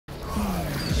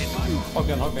Hog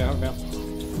me.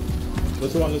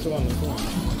 There's one. You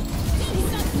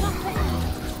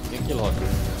can kill Hog.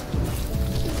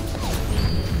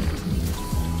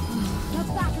 The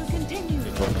battle continues.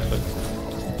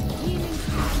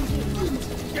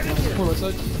 Pull it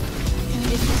side.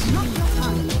 This is not your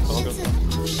time.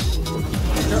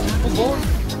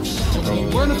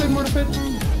 We're in the pit.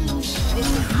 This is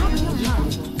not your time.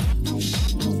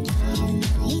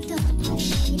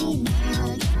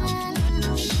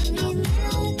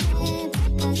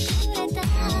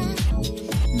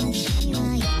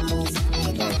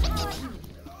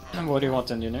 And what do you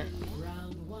want, engineer?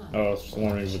 I was just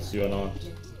wondering if it's you or not.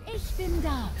 Ich bin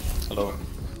da. Hello.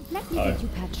 Let me get you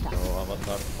patched up. So,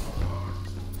 Avatar.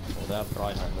 Oh, they have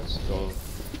primer. Let's go.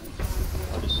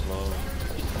 Pretty slow.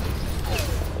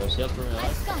 There's health for me,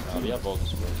 right? We have all the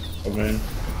spells. Oh man.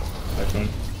 Next one.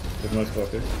 There's no spot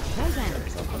here. Well then.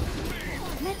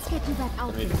 Let's get you back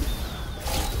out there.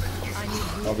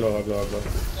 I'll blow. The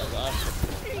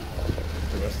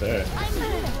rest there. I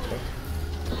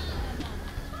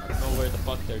don't know where the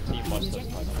fuck their team was that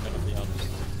time, I'm gonna be honest.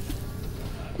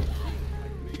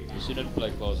 You shouldn't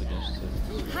play close against it.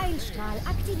 Heilstrahl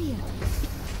aktiviert.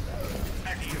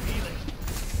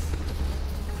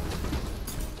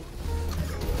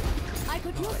 I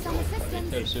could use some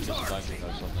assistance. Their suit is blanking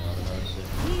or something, I don't know.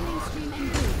 Healing stream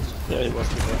engaged. Yeah, it was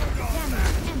before.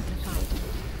 Damage amplified.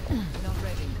 Not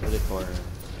ready. Really corner.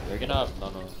 They're gonna have no.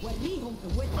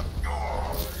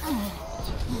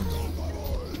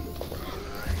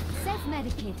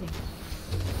 Self-medicating.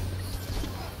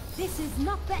 This is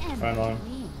not the end. Fine on.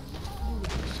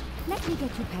 Let me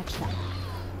get you patched up.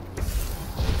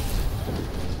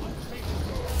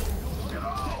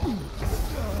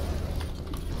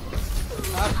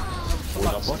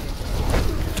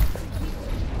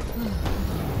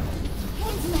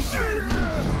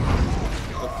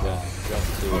 Okay,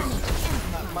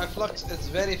 My flux is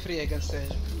very free against the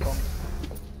comp.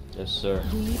 yes sir.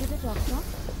 You needed a doctor?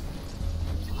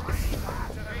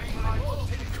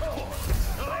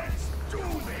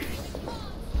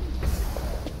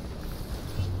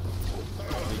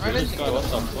 Kill this guy,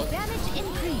 what's up? What? Damage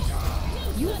increase.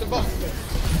 Use The bomb.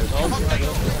 There's all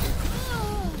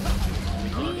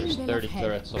There's 30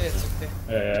 turrets up Yeah, it's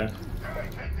there.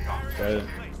 okay. Yeah.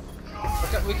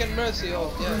 Okay. We can mercy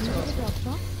all. Yeah, it's fine.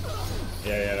 doctor.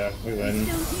 Yeah, we win.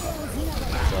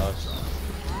 Gosh.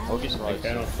 Hoggy's I right.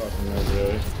 cannot fucking move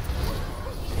really.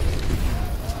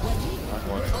 I'm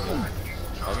one.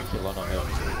 I can kill one on him.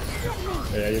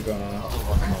 Yeah, you're gonna.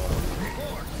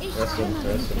 Rest him.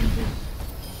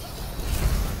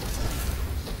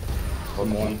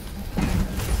 One. One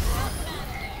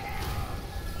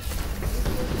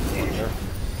here.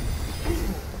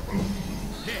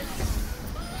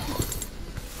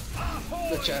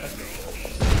 Good chatter.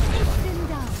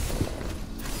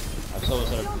 I saw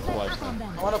this at twice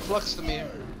now. I wanna flux the mirror.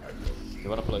 You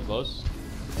wanna play close?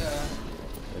 Yeah.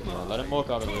 Let him walk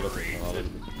out a little bit. Are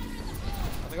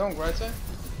they going right side?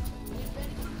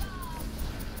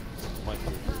 Might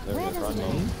be. They're run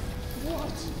low.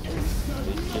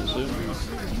 Kill soon.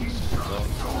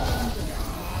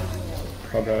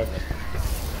 Okay.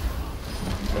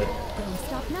 Don't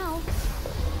stop now.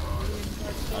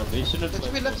 We shouldn't Let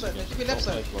play me left close side, against let me them. left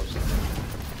Don't side. play close.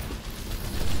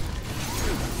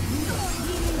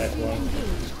 Next one.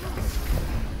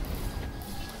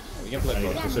 We can play I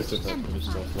need close. assistance. We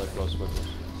just don't play close. I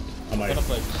I'm might. gonna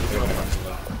play secret.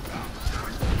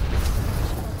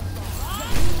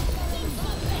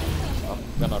 I'm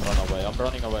gonna run away. I'm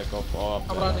running away. Go. Oh,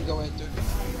 I'm running away too.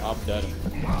 I'm dead.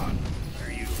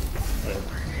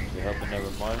 You have to never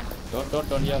mind. Don't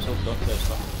yes, don't say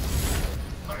stuff.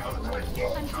 I'm taking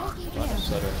Run care a of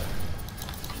setter.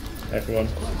 Everyone.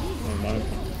 Oh, man.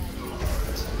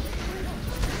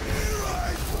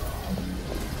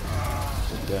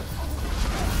 Yeah.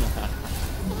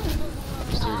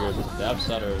 Still good. They have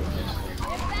setter.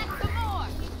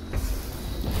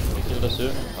 Can we kill the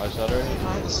soon? Our setter.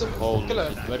 Holy Killer.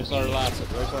 shit. Where's our last?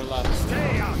 Where's our last?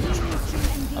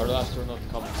 Our last are not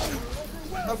coming.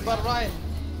 Help by Ryan.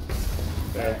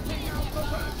 Yeah.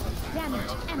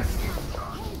 damage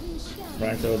amplified.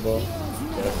 Rank elbow. Yeah.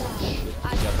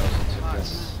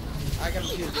 I can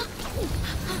fuse.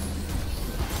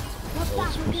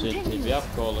 Let's push it. If we have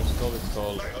call, let's go with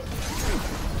call.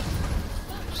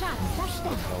 Schaden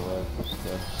verstärkt. No way. Push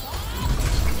there.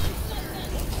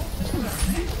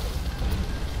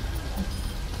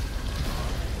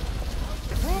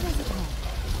 Where does it go?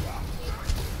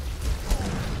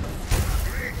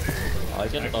 I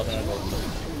can not go.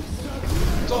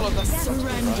 It's all of them.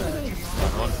 Surrender.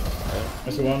 One. Okay.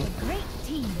 That's the one. Great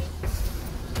team.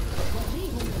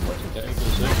 Getting to the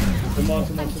soon. Come on.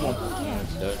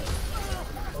 It's dead.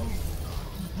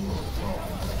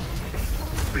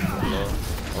 Low.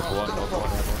 Up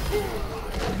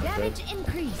one. Damage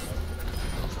increase.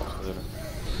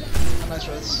 Nice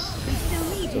reds. We still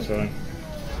need Just you. running.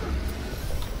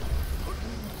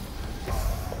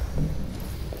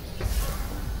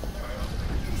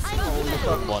 Holy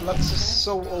fuck, Lux is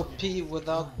so OP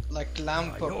without like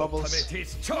lamp or bubbles.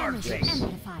 Is charging.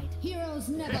 Amplified. Heroes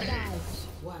never die.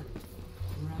 One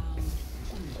round.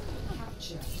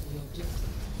 Capture your objective.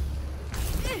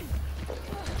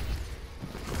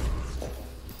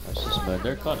 That's just bad.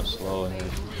 They're kind of slow in here.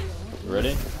 You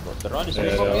ready? The run is Yeah,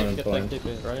 really they're good. on Get point. like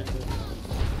TP right into it.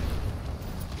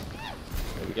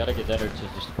 We gotta get energy to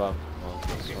just spam. Oh,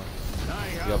 that's fine.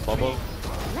 You got bubble.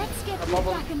 Let's get A you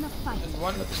bubble. back in the fight. And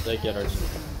one. Let's take energy.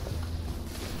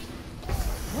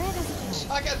 Where does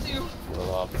it I got you. Go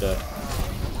up there.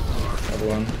 Other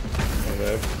one.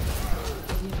 Okay.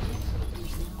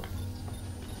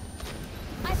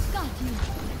 I've got you.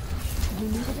 You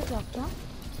needed a doctor?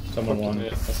 Someone won.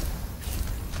 Yeah.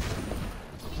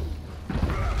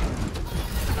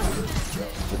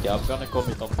 Okay, I'm gonna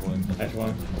commit on point. Nice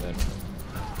one. Then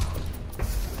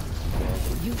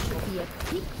You should be at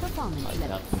peak performance I level.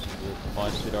 can't push it.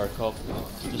 Mines with our cup.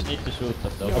 Just need to shoot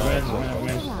them though. Come in.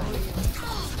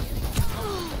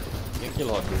 You can kill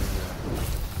hard here.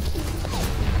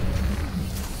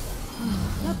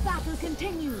 The battle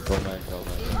continues. Go man.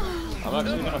 I'm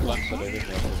actually gonna flank so they didn't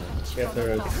have to. Get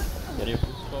there. Can you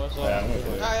push go as well? Yeah, I'm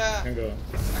okay. Yeah. Can go.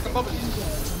 I can bubble you.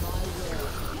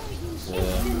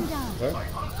 Yeah. Been down. Where?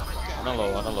 Analo.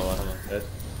 Dead.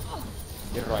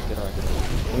 Get right.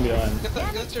 One behind. Get the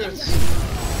turrets.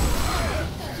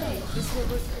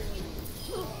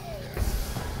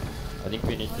 I think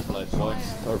we need to play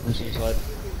points or push inside.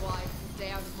 Stay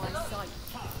out of my sight.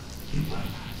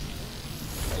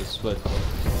 I split.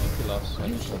 Kill us.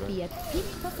 You should be at peak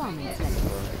performance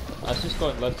level. I was just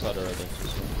going left side already.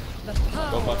 Just The go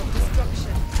power back. of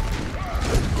destruction.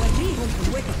 When evil is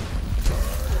wicked.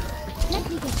 Let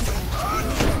me get you back.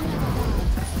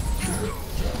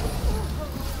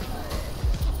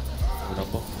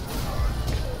 Rumble.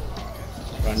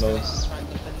 Randall. Just trying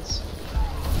to defense.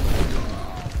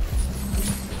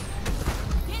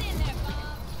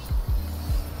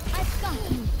 I've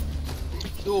got you.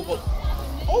 Doable.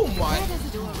 Oh my! Where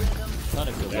does it work? Kind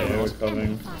of kill Yeah, them. we're coming.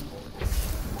 Amplified.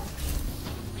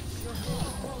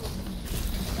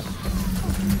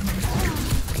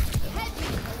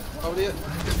 Probably it.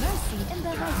 Mercy in the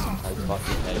right I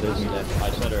fucking hate this. I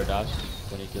set her dash.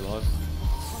 20 kill hard.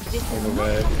 This is Over not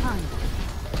there. the time.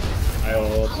 I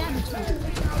hold.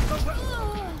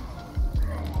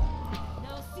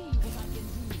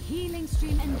 Healing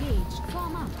stream engaged.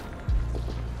 Form up.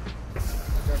 I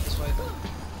grab this way.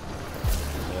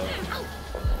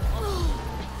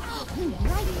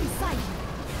 Right beside you.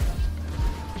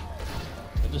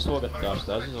 And just walk at dash.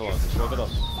 Dash is all. Just walk at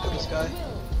us. Get this guy.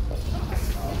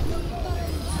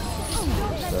 Don't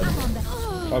let up on the...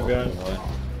 Top behind. Right.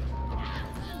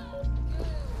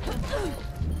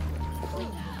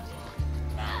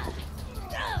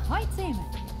 Heute sehen wir.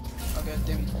 Okay,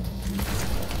 dim.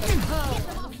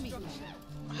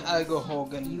 I'll go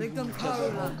Hogan. Because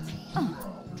I Hog.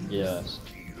 Yes.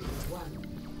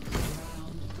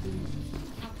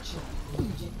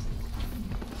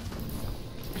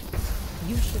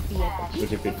 You should be at Pretty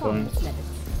peak good point. performance level.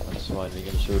 That's fine. We're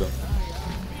gonna shoot him.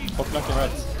 Hop back and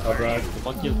right. Top right.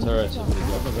 One kill turrets if we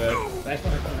go. Over there. Nice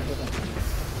one.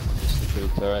 Just to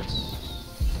shoot turrets.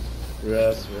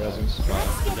 Realizing.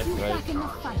 Let's get you Right. back in the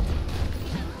fight.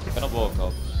 Gonna walk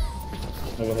up.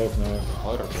 Overhook now.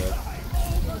 Harder there.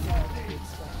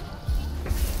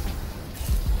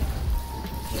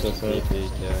 So TP,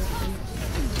 yeah.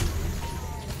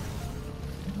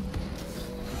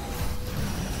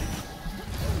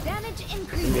 Damage One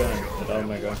increase. behind. Oh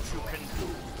my god.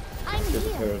 I'm Get the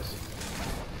here. turrets.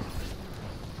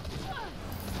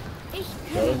 Ich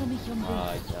kümmere mich um dich.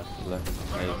 I can't kill him.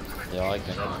 Hey, yeah, I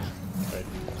can. Right.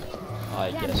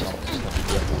 I guess I'm just gonna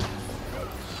get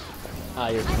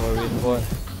you're 4v4.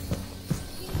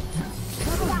 The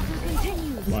battle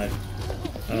continues. Mine.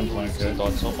 I'm flank here.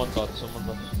 Someone got.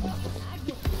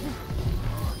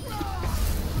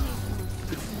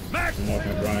 I'm walking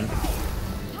with Brian.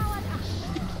 Powered up.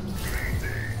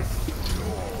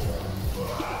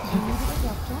 You needed a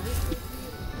doctor?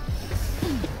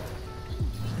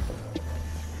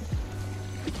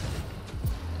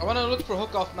 I wanna look for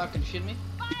hook off map. Can you shield me?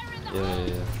 Yeah.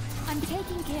 I'm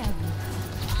taking care of you.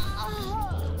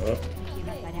 Oh,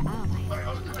 Bei der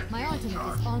Arbeit. My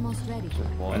ultimate is almost ready.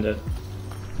 One. and it.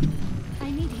 I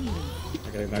need healing.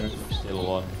 Okay, back. Still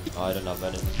one. I don't have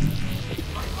any.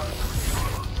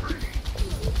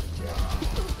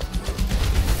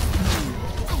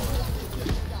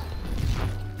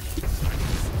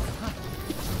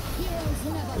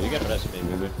 You can rest me,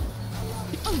 baby.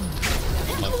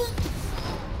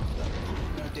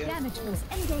 Damage was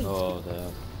engaged. Oh,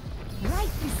 damn. Right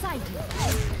beside you.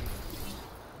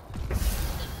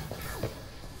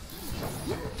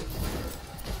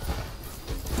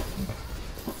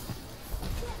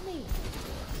 Get me.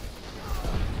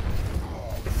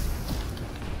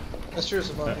 Let's choose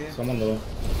above here. Someone low.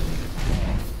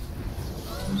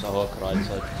 There's a hawk right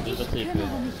side. There's a TP.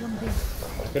 Kümmere mich um dich.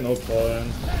 I can ult fallen.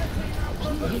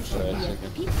 You should be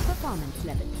at peak performance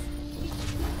levels.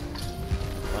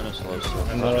 Minus Cloyster.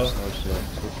 And Minus Cloyster.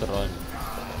 Shoot the right.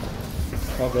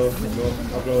 I'll go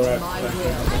right. My will.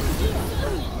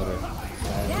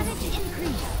 Damage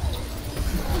increased.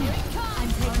 I'm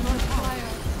taking on fire.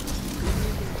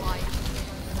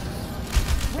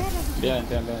 Where does it Behind.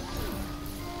 get me?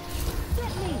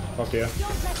 Fuck yeah.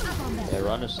 Don't let up on them. They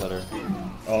run a stutter.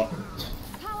 Oh,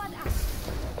 Powered up.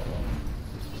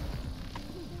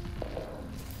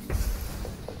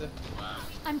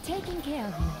 I'm taking care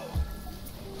of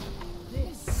you.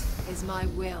 This is my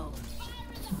will.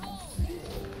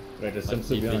 wait, there's Like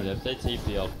some TP. behind. If they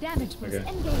TP, I'll Damage was Okay.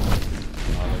 engaged.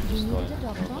 just You go need the in.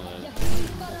 doctor?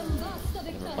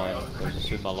 Never mind. There's a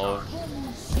swim alone.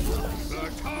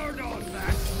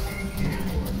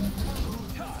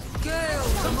 Gale,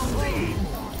 come on.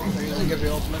 They're using every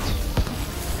ultimate.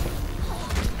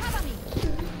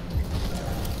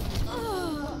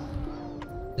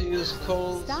 They use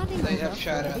cold. Starting They over have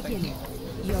shadow, I from the think.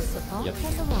 beginning. Your support Yep.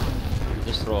 has arrived.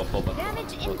 Just throw a pop up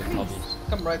Damage for the increased. copies.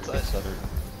 Come right side. Stutter.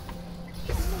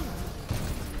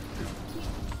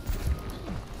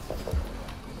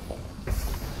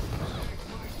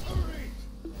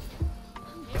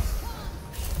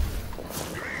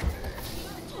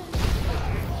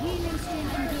 Healing stream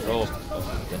engaged. Throw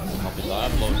copies. I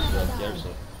have low here,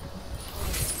 so.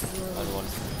 Another one.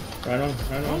 Right on.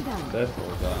 Dead.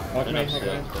 Oh, God. Hawk I me, don't hawk see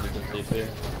it, me. but you can TP.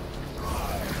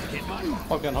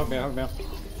 Hawk me.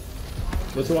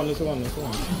 There's one. This is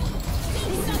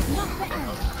not the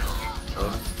end.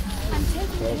 I'm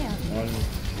taking care of you. One.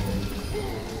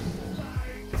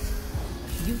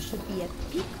 You should be at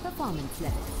peak performance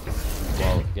levels.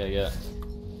 Wow, yeah. Yeah.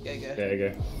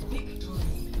 Okay.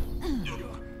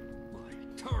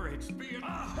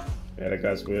 Yeah, that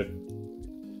guy's weird.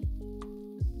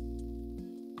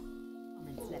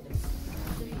 Performance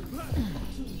levels.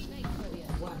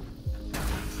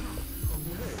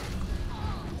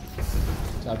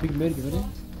 Big mid, get ready.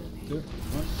 2, 1.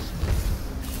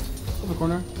 Over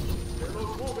corner.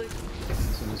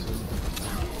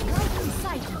 Right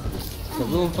beside you. So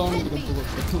roll phone, you can pull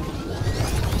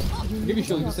up. Give you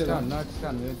shield, you can stay down. No, it's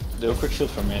down mid. Do a quick shield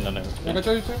for me and then I got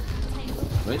you too.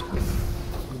 Wait. Go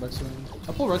back soon.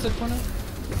 I'll pull right side corner.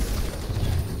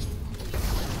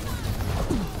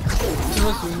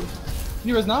 Can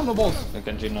you res now? No balls. I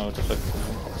can Gino to flip.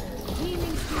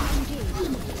 Healing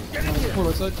stream engaged. Pull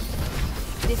right side.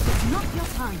 This is not your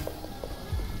time.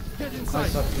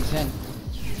 Nice up, he's 10.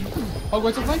 Oh,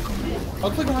 wait, so flank?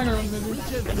 I'll click behind her, maybe.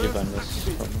 Can you ban this?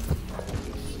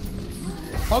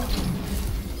 Hug.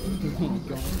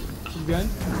 She's behind.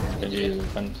 Can you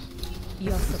ban?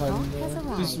 Your He's support hiding has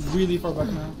there. He's arrived. really far back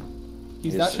now.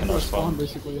 He's He's that in for our a spawn, spawn.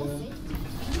 basically, yeah.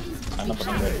 I'm not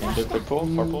gonna wait. Can you do a quick pull?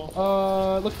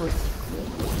 Purple? Look for it.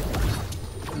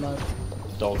 No.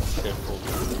 Dog shit pull.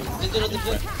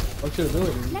 Oh, shit,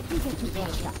 ability. Let me get you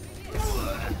patched up.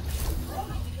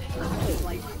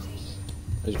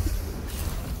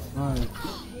 Nice.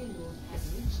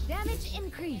 Damage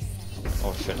increased.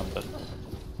 Oh shit, I'm dead.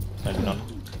 Maybe not.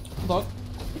 Dog.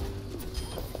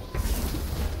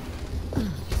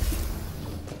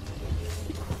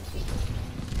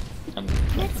 I'm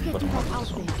Let's get put to him that on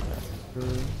this outbreak. one.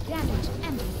 Damage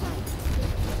amplified.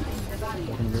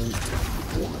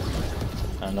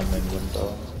 And I'm in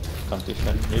window.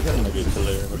 Condition. You can maybe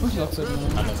clear. Who's left side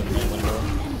now? I'm in the main window.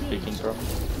 Peeking from.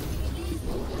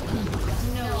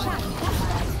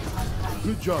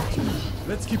 Good job.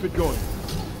 Let's keep it going.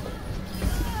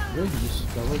 Where did you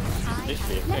just go? This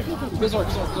way, okay. This arc.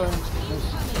 Nice.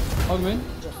 Hug me.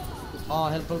 Oh,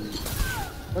 help.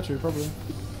 Got you, probably.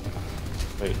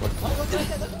 Wait, what?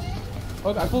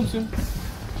 Okay, I pull him soon. Oh,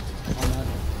 man.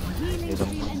 Healing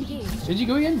stream engaged. Genji,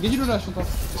 go again. Genji, do dash on top.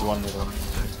 There's one middle.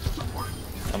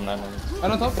 I'm not.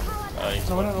 And on top. He's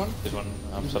No, one. This one.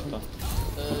 I'm Septa.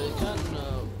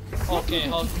 Okay,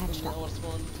 how Patched up. our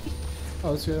spawn?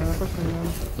 Oh, let's go. First thing,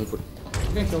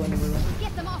 you can kill anybody.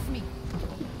 Get them off me.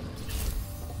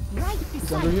 Right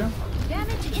He's under here.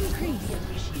 Damage increase.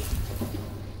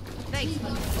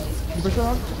 You push her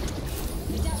up.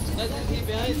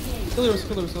 Kill yours,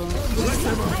 kill yours.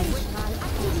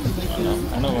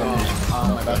 I know one.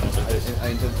 My bad. I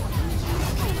entered.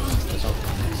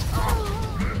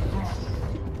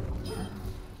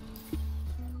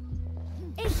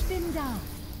 Ich bin da.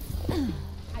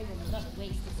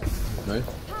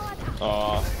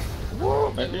 No.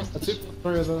 Maybe? That's it.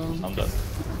 Sorry, I'm dead.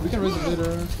 we can raise it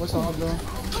later. What's up, bro?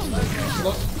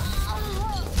 Look.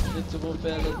 It's a ball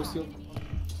fair. We steal.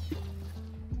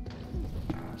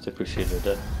 I appreciate you're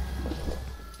dead.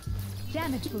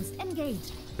 Damage boost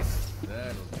engaged.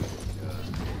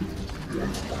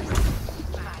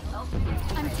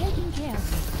 I'm taking care of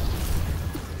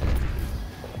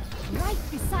you. Right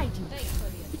beside you.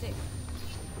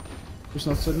 Push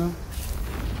not side now.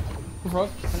 Push rock.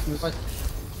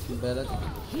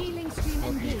 Healing stream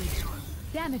engaged.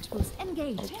 Damage boost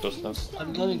engaged. I'm close now.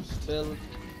 I'm going to spell.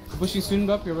 Pushing soon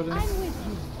up here, brother. I'm with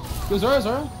Yo, you.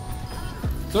 Zara.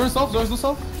 Zara's self, Zara's no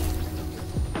self.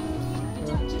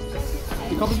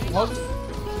 You come in, hug.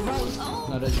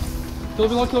 Not ready. Kill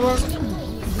me, kill her.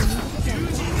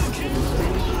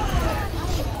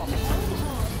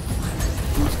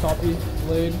 Use copy,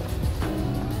 blade.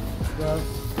 Grab.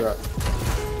 Grab.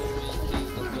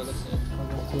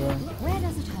 Yeah. Where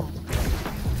does it hurt?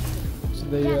 So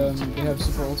they have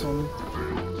super ults on me.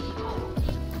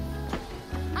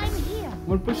 I'm here. I'm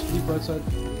gonna push deep right side.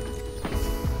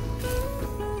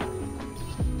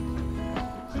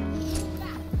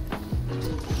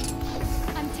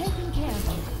 I'm taking care of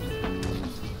you.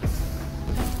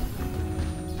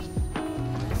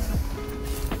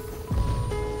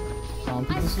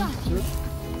 Keep this in. got Sure.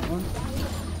 One.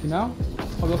 Okay, now.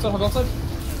 Hug outside, hug outside.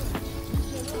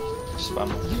 Spam.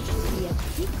 You should be at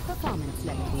peak performance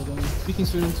level. Speaking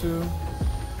soon into.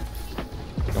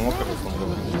 Don't walk away from the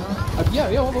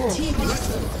Yeah, hold on.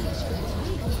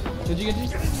 Did you get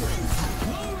these? Yeah,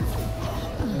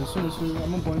 soon,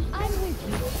 I'm on point. I'm with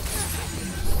you.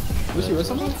 Was she with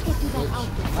something? Let's get to that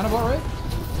outfit. Anna bot, right?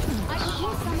 I could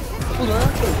use some assistance. Hold her.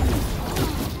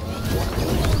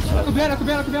 I could be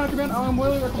on. I'm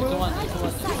boiling.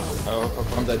 Oh,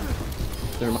 I'm dead.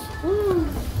 Never mind.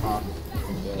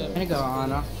 Can't go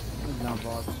Anna. No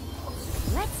boss.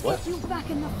 Let's get you back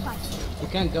in the fight. You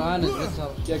can't go Anna. That's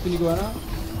how. Yeah, can you go Anna?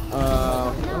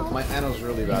 My Anna's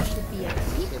really bad. Should be at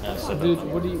peak. yeah, so Dude,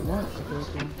 what do you want?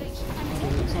 Okay.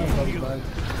 It's not a bug bag.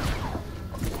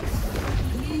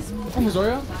 Oh,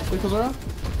 Mazuera? Wait, Mazuera?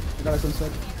 I got a quick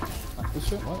sec. This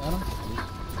shit? What? Anna?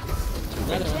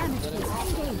 Damage boost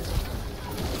engaged.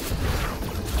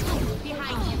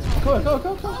 Behind you. Go. Oh,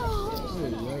 yeah,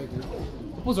 dude.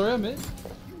 Mazuera, mid?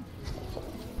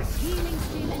 Healing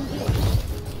stream engaged.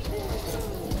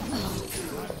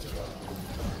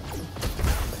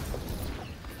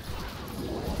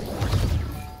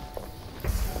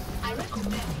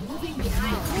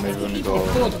 maybe when you go.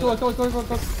 Go.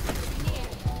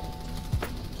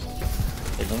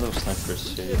 They don't have snipers,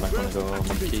 so you might want to go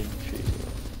monkey.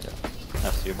 Yeah,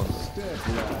 after you both.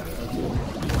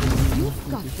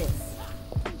 You've got this.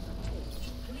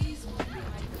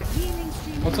 Healing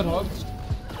stream What's that hog?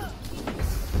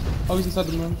 Oh, he's inside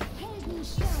the room.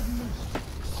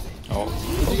 Oh,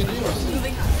 What's he gonna do?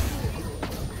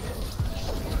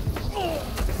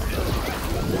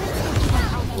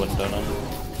 one down on.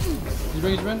 You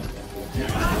bring his man?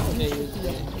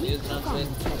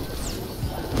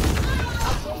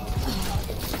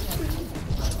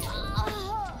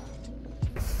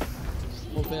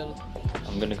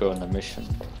 I'm gonna go on a mission.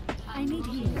 I need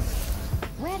healing.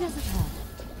 Where does it hurt?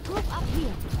 Group up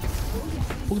here.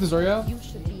 Hook the Zarya. You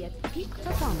should be at peak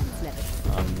performance level.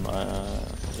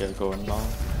 I'm going now.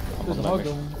 I'm There's a on a hog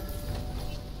mission.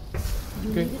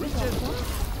 though. Okay,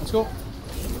 let's go.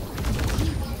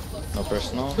 No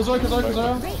personal. Kill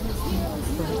Zarya.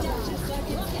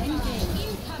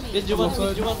 Did you want?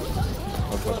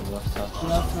 No bottom left side.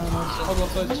 Hog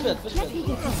outside. Let me get this.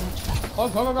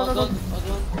 Hog.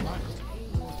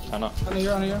 Anna. Anna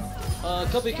here.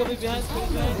 Copy behind.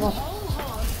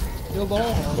 Heal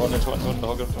ball. Go on into one, the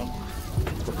hog up front.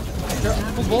 Yeah,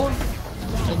 full ball.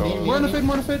 Go. More in the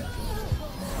fit.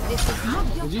 This is not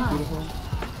your GG, time. beautiful.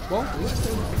 Ball.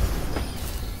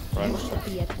 Right. You should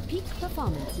be at peak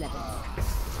performance level.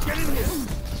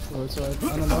 Oh, it's alright. I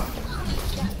don't know.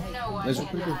 Nice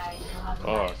pretty good.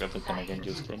 Oh, I got the gun again,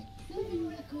 just kidding.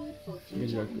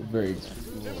 Very.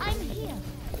 I'm here.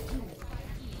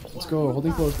 Let's go.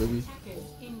 Holding close, baby.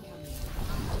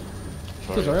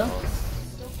 Kill Zarya.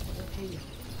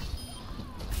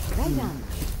 Right down.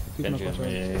 Genji and me,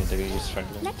 they're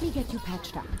struggling. Let me get you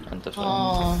patched up. And the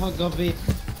Oh, Gobby.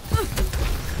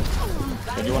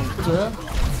 Do you want Mazuera?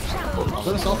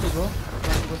 Mazuera self as well.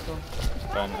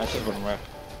 fine, I should run where?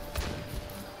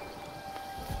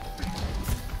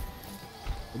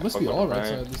 It must be all right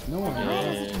side, there's no one.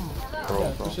 Yeah.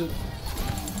 Bro. Push it.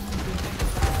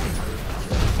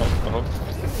 Oh.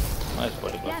 Nice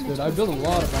body block. Dude, I build a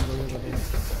lot of bundles.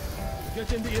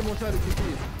 Get in the immortality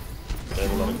field. They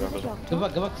have a lot of grab as well. Go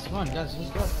back, come on, guys,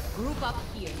 let's go. Group up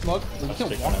here. Look, you Let's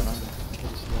can't take walk. one out.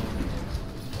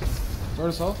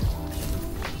 Mazuera self.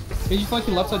 Can you flank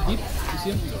your left side deep? You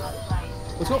see him?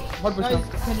 Let's go. Hard push now.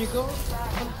 Can you go?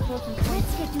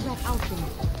 Let's get you back out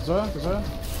there. Mazuera.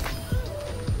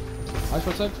 Ice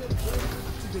right side.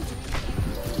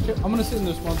 Okay, I'm gonna sit in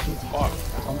this one too. Fuck.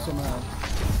 I'm so mad.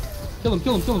 Kill him, go,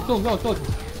 kill him. Oh my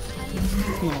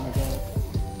god.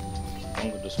 I'm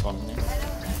gonna spawn here.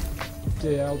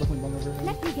 Yeah, I'll definitely bung over here.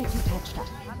 Let me get you patched up.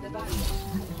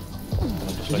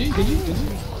 Did you?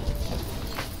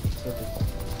 Perfect.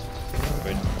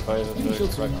 Wait, if I have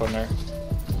the right corner.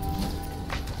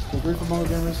 We're great for Mongo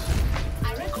gamers.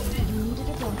 You needed a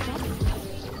doctor?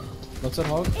 Let's set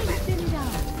hog. Ace him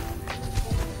down.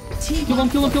 Kill him.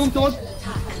 Don't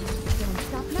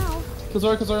stop now. Kill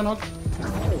Zara and hog.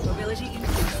 Mobility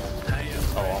increased.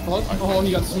 Hello? Oh,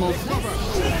 he got smoked.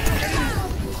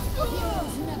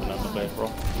 Another blade, bro.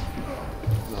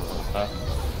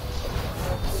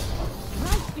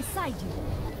 Right beside you.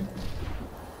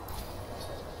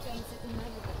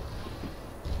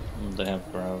 They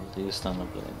have gravity, stand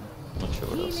up blade. I'm not sure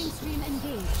what Healing else. stream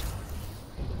engaged.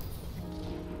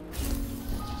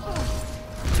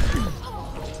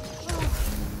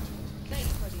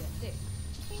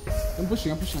 I'm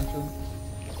pushing actually.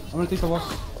 I'm gonna take the watch.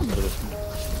 What is this?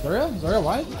 Zarya,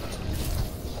 why?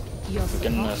 Your We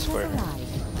can support square. has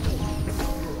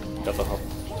arrived. Got the hop.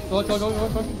 Go.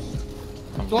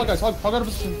 Go on, guys. Hog out of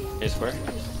position. Hey, square.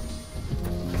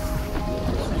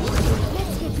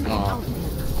 Let's get you back out there.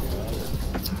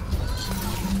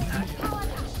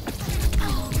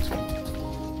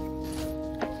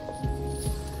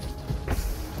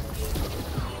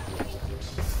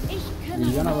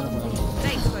 You're not running away.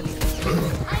 Thanks for the I'm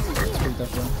here. Take that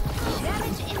one.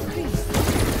 Damage increase.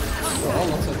 Oh,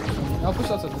 I'll outside. I'll push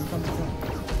outside.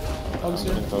 Hog's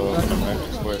here. So, from there,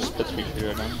 we're split speed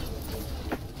here now.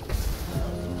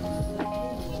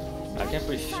 I can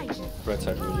push right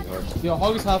side really hard. Yo,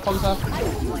 hog is half. I will do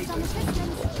some assistance.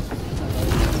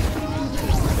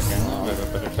 Again,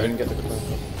 I didn't get the good one.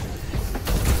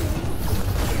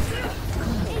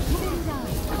 Ace him down.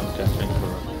 I'm casting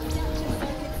for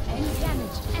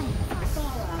Damage and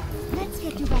let's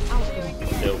get you back out there.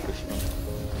 they'll push me.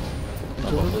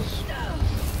 Above this.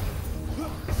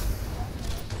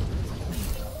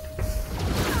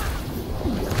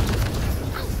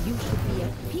 You should be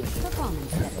at peak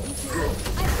performance level.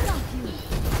 I've got you.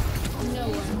 No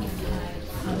one can hide.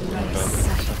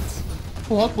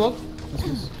 Pull hog.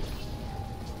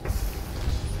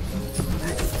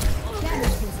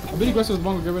 I'm being aggressive with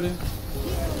Mongo. Get ready.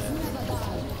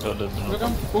 So the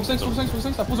Focus tanks. Pull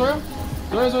Zarya.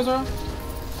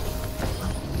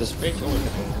 this break over here.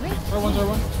 Zarya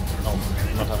one. No, I'm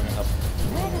not having it up.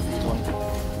 Where does it One.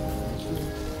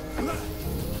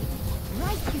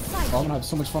 right beside Oh, I'm gonna have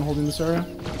so much fun holding this area.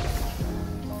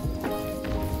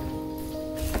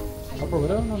 Upper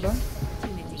widow, not done.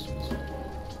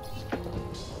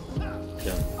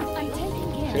 Yeah. I'm taking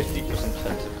care. 50%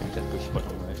 chance it can get pushed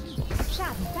bottom right. So.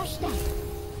 Schaden verstärkt.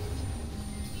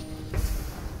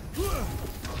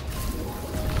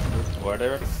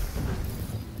 Whatever.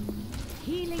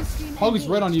 Healing stream Hog is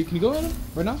engaged. right on you. Can you go at him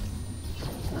right now?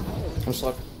 I'm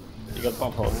stuck. You got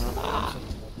bump holes.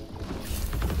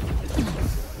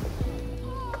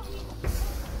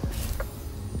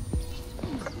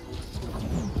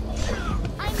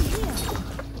 I'm here.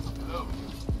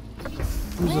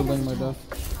 I'm just delaying my death.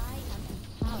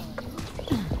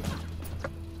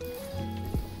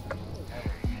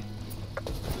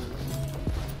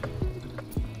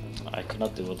 I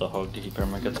cannot deal with the hog. He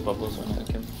perma gets bubbles when I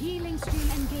can. Healing stream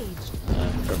engaged.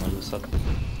 Perma is set.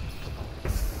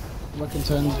 What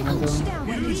contends? You know, Down.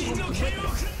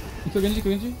 you kill Genji.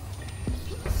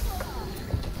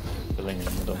 Killing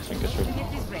him, I don't think it's really.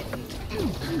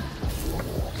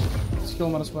 Let's kill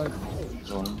him on a spike.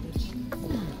 Zone.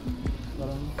 Got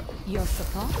him. Your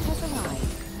support has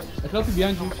arrived. I can help you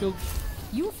behind you, shield.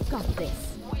 You've got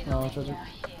this. Oh, tragic.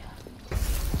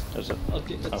 There's a,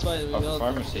 Okay, that's why we a will.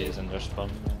 pharmacy is in their spawn.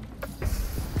 I'm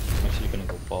actually gonna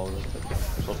go ball with it.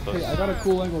 So close. Hey, I got a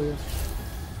cool angle here.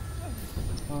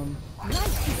 Right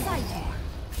beside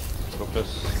you. Go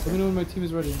close. Let me know when my team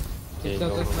is ready. Okay, That-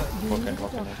 go. that's that. You Walk need in, a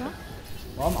walk in. doctor?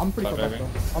 Well, I'm pretty Five far back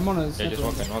maybe. though. I'm on a Yeah, sniper. just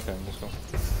walk in, let's go.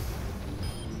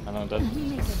 I know that. We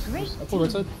make a great I pull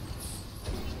right side.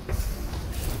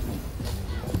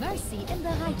 Mercy in the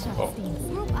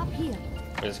Reitschaftsdienst. Group up here.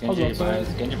 There's I'll go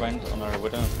Genji bind on our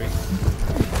Widow 3.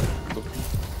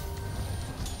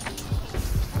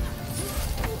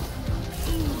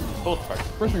 Hold fuck.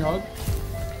 First ring hog.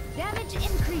 Damage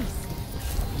increase.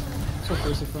 So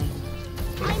crazy from.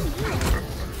 I'm here.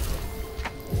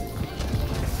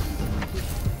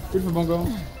 Good for Bongo.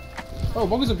 Oh,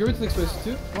 Bongo's up. Get rid of the space.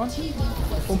 2, 1.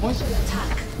 1 point.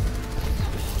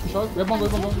 Shot. We have Bongo. We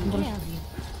have Bongo. We can punish.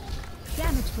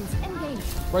 Damage boost engaged.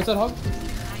 Right side hog.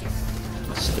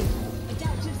 Still.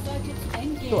 Adaptive circuits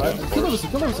engaged. Kill the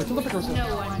picker. Kill the picker.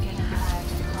 No one can hide.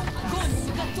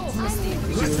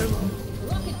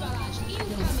 Rocket barrage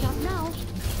incoming. Stop now.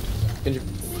 Genji.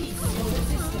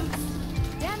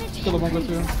 Damage Kill the Bongo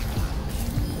too.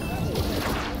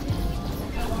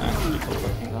 Actually,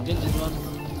 working on. Genji's one.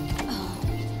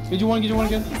 Get you one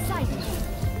again. decided.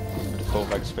 The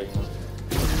Kovac Spain.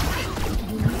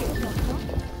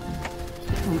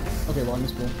 Okay, well, I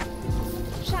missed ball.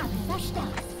 Schaden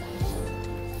verstärkt.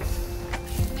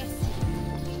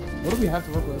 What do we have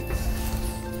to work with?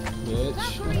 Bitch.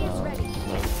 Valkyrie is ready.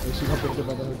 She's not pretty good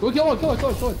about that. Go kill it. Kill it.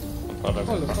 Product.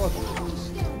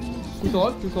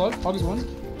 Kill it. Hog is one.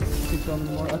 Keep going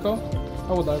more. Echo. I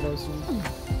will die very soon.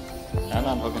 And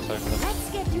I'm hooking side.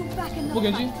 Let's get you back in the Pull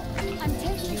Genji. fight. I'm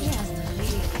taking care.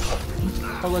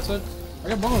 Hog right side. I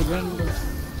got Bongo again.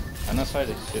 And that side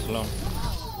is alone.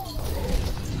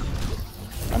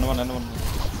 And one.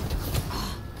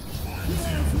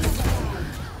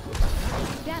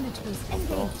 Damage boost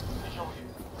engaged.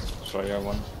 Sorry, I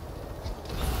won.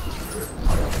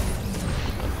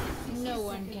 No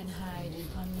one can hide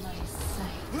from my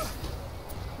sight.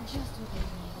 Just what they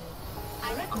needed. I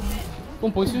recommend.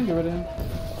 1 point soon. Get rid of him.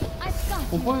 I've got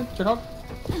 1 point. Check out.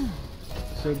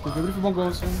 So get ready for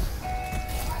Bongo soon.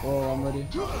 Oh, I'm ready.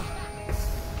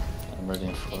 I'm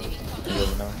ready for it. You let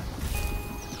me know.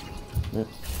 Yeah.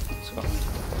 Let's go.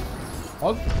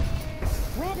 Hog.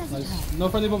 Where does it Nice. hurt? No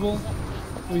friendly bubble.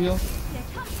 We heal.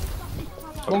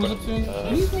 Bongo's up soon.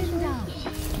 Laying down.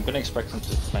 I'm gonna expect him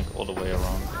to flank all the way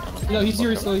around. No, he's here.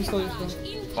 He's still.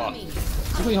 Fuck.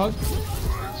 Quickly hug.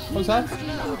 Hug's half.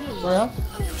 Sorry, half.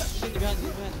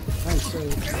 Nice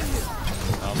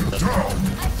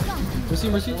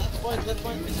save. Mercy.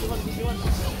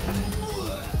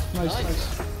 Nice.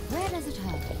 Where does it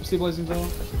hurt? Stabilizing though.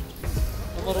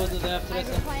 I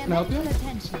require Can I help you? medical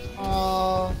attention.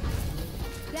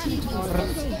 Damage boost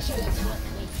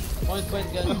engaged. Point,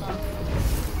 guys.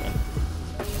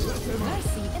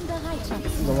 Mercy in the Reitschaftsdienst.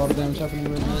 There's a lot of damage happening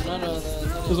right now. No.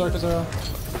 Kazara.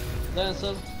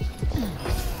 Dancer.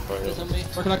 There's on me.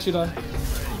 I can actually die.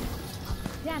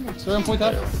 Damage. Sorry, I'm point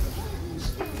that.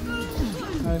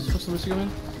 Nice. What's the Mercy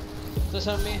coming? There's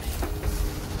on me.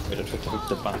 Wait, I took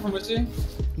the back. Mercy.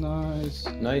 Nice.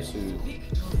 Nice.